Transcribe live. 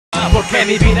porque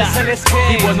mi vida es el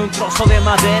skate. Vivo en un trozo de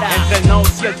madera entre el no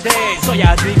y el tape. Soy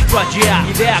adicto a ya,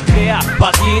 idea crea,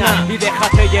 patina y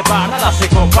déjate llevar. Nada se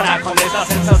compara con esa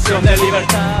sensación de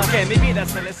libertad, que mi vida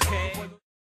es el skate.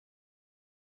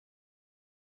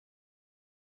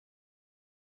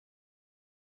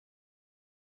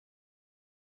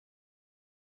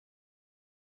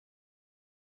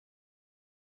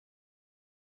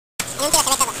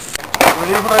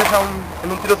 ¿Venimos una vez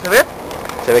en un tiro se ve?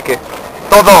 ¿Se ve qué?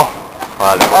 ¡Todo!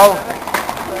 Vale. Wow.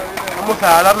 Vamos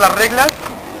a dar las reglas.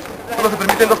 Solo se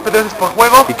permiten 2 pedreces por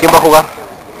juego. ¿Y quién va a jugar?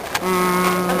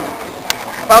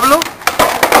 Pablo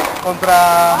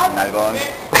contra... Nalgon.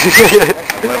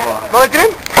 ¿No me creen?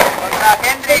 Contra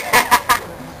Henry.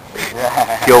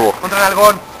 ¿Qué hubo? Contra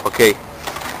nalgon. Ok.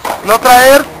 No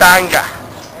traer tanga.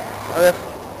 A ver.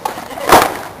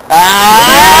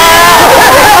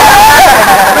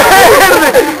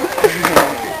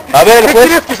 A ver, ¿Qué juez.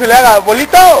 quieres que se le haga?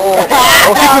 ¿Bolita o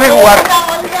sí puede jugar?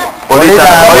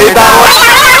 Bolita, bolita.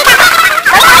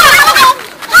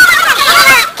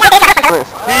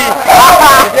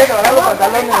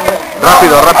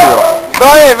 Rápido, rápido.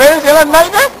 No, ¿ves? ¿Ya las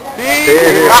nalgas? Sí.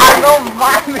 Sí. ¡Ah, no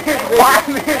mames!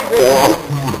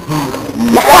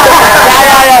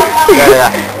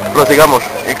 Ya. Prosigamos.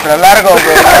 Extra largo, güey.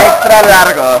 Extra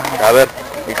largo. A ver.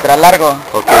 Extra largo.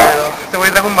 Ok. Este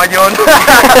güey trae un mayón.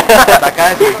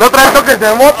 Acá es... ¿No traes toques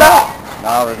de mota?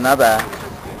 No, pues nada.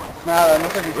 Nada, no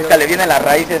sé si... Búscale bien en las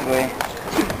raíces, güey.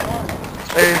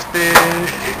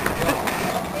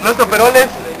 Los toperoles.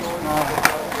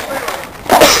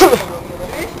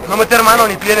 No meter mano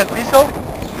ni pie en el piso.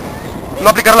 No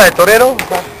aplicar la de torero.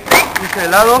 Dice de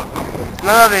lado.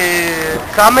 Nada de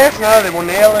james, nada de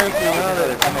boneo, nada de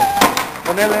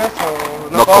ponerles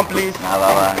o no cómplice. Nada,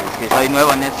 va. Es que soy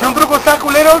nuevo en Si esto. un truco está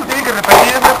culero, tiene que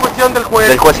repetir, es una cuestión del juez.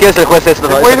 ¿El juez quién es el juez esto?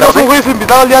 El juez no es un juez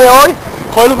invitado el día de hoy.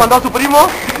 Joder nos mandó a su primo.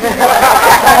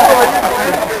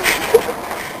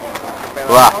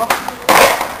 Va.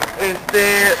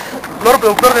 No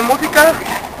reproductor de música.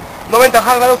 No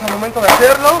ventajar grados al momento de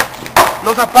hacerlo.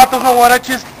 Los zapatos, no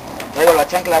guaraches. Traigo las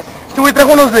chanclas. Este güey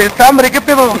trajo unos de estambre, ¿qué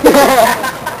pedo?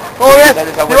 ¿Cómo ves?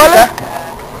 ¿Dale, ¿Sí abuelita? vale?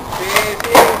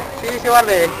 Sí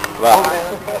vale. Va.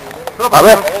 A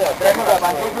ver. Traigo las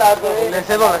pantuflas, güey. Le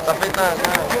cedo la estafeta.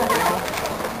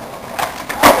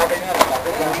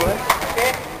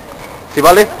 ¿Sí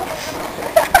vale?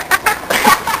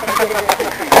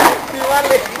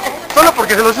 Solo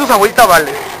porque se los hizo su abuelita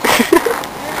vale.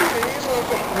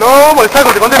 No molestar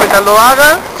con te mientras lo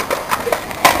haga.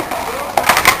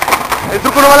 El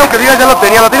truco no vale aunque digas ya lo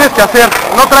tenía, lo tienes que hacer.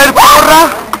 No traer porra,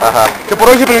 Ajá. que por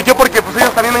hoy se permitió porque pues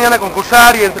ellos también venían a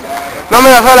concursar y no me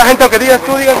la sabe la gente aunque digas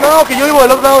tú digas no, que yo vivo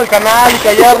del otro lado del canal y que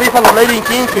allá rifan los Lady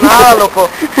Kings y nada, loco.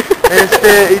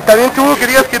 Y también tú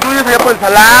querías que tú vives allá por el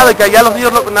salado y que allá los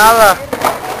niños no, nada.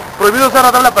 Prohibido usar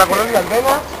la tabla para ponerle las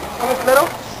venas. ¿Cómo espero?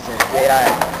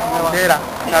 Era,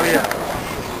 sabía.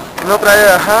 No traer,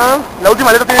 ajá. La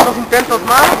última letra tiene 2 intentos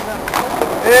más.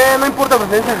 No importa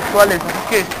preferencias sexuales, así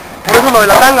que por eso lo de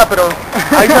la tanga, pero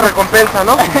ahí se recompensa,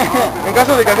 ¿no? En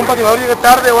caso de que algún patinador llegue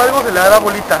tarde o algo, se le dará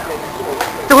bolita.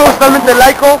 Este juego es totalmente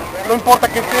laico, no importa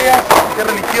qué sea, qué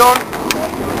religión.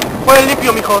 Jueguen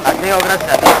limpio, mijos. Aczino,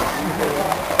 gracias a ti.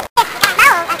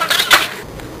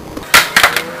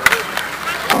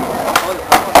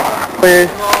 Pues...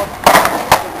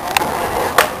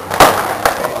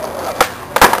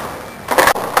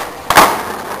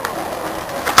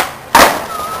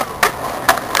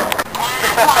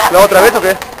 ¿La otra vez o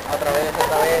qué? Otra vez.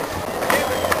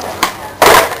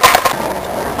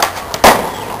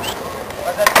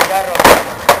 Pasa el cigarro.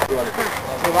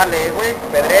 Sí vale, güey.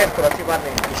 Pedrés, pero sí vale.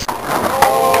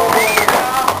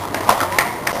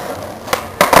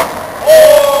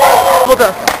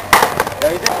 Puta. ¿Ya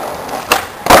viste?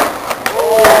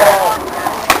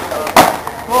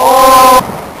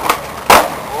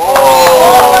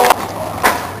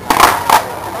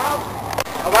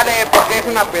 No vale porque es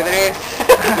una pedrez.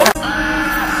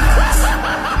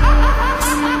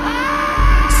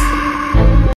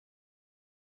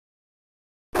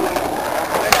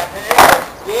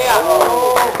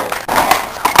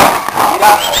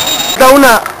 Da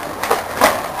una.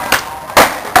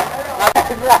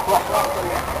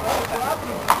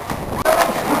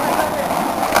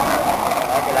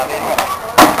 Que la venga.